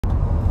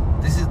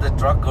the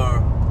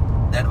trucker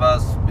that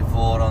was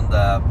before on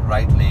the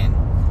right lane,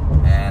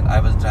 and I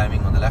was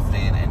driving on the left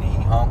lane, and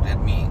he honked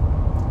at me,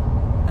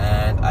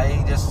 and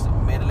I just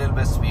made a little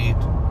bit speed,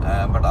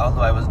 but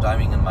although I was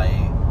driving in my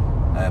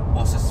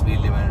posted speed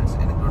limits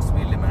and good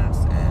speed limits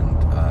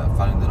and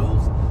following the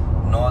rules,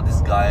 no,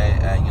 this guy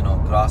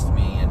crossed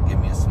me and gave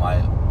me a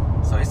smile.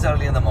 So it's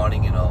early in the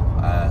morning,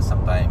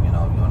 sometime you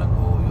want to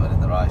go, you are in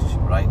the rush,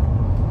 right?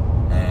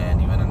 And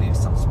you're gonna need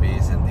some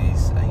space, and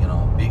these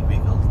big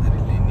vehicles, they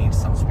really need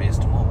some space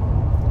to move.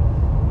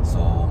 So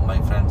my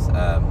friends,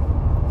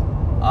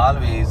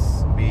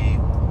 always be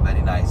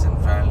very nice and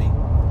friendly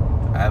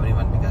to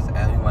everyone, because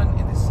everyone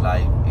in this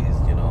life is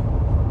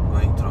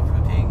going through a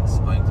few things,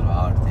 going through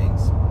hard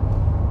things,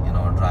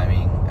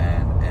 driving,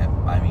 and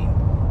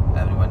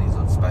everyone is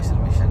on special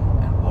mission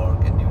and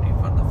work and duty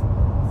for the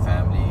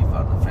family,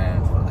 for the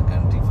friends, for the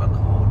country, for the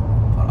whole,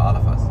 for all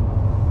of us.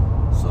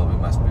 So we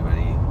must be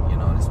very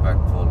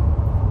respectful,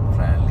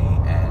 friendly,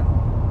 and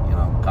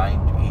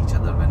kind to each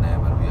other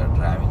whenever we are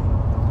driving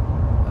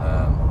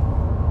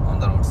on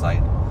the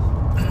roadside.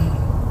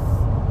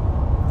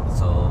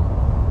 So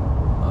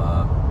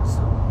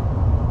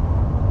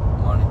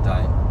morning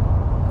time,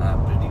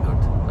 pretty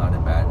good, not a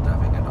bad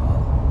traffic at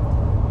all.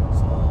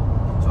 So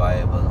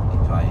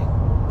enjoying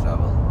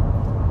travel.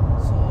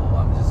 So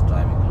I'm just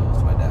driving close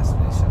to my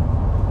destination.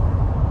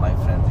 My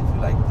friends, if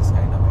you like this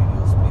kind of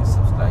videos, please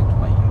subscribe to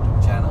my YouTube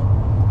channel.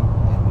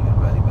 Give me your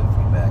valuable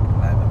feedback,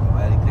 and I will be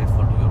very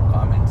grateful to your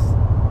comments.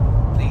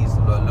 Please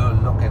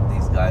look at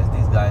these guys.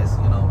 These guys,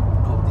 two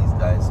of these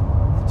guys,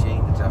 they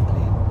change the traffic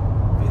lane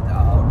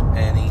without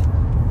any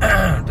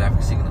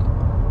traffic signal.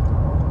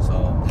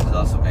 So this is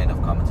also kind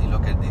of common.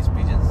 Look at these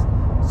pigeons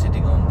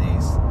sitting on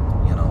these,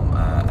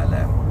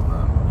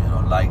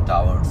 light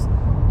towers,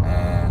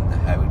 and the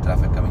heavy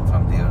traffic coming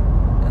from there,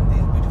 and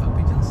these beautiful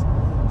pigeons.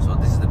 So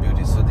this is the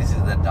beauty. So this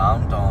is the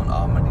downtown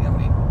of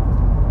Montgomery.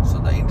 So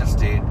the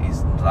interstate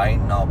is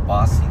right now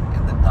passing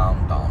in the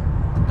downtown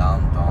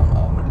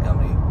of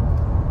Montgomery.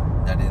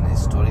 That is a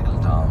historical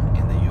town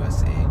in the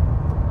USA,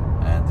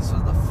 and this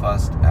was the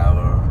first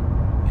ever,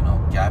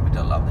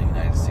 capital of the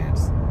United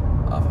States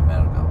of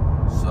America.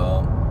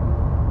 So,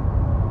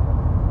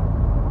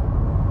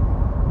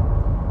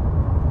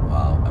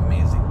 wow,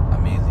 amazing,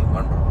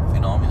 wonderful,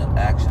 phenomenal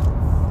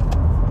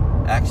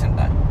action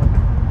time.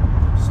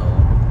 So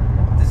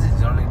this is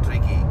generally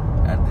tricky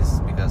at this,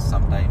 because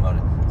some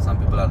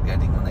people are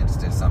getting on the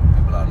interstate, some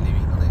people are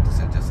leaving on the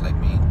interstate, just like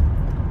me,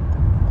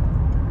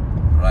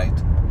 right?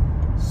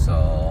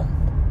 So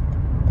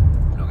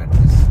look at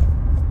this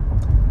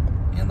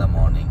in the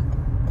morning,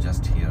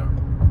 just here,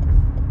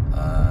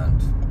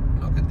 and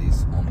look at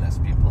these homeless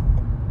people.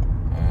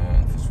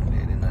 Unfortunately,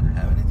 I did not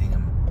have anything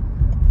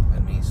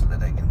with me so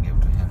that I can give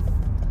to him,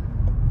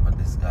 but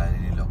this guy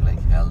really looked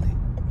like healthy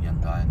young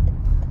guy.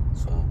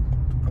 So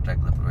to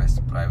protect the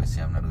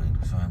privacy, I'm not going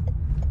to show him.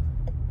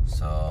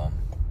 So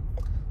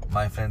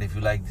my friend, if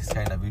you like this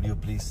kind of video,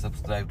 please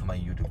subscribe to my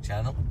YouTube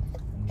channel.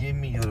 Give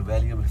me your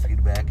valuable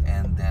feedback,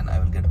 and then I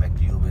will get back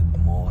to you with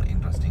more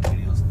interesting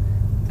videos.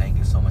 Thank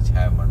you so much.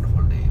 Have a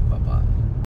wonderful day. Bye bye.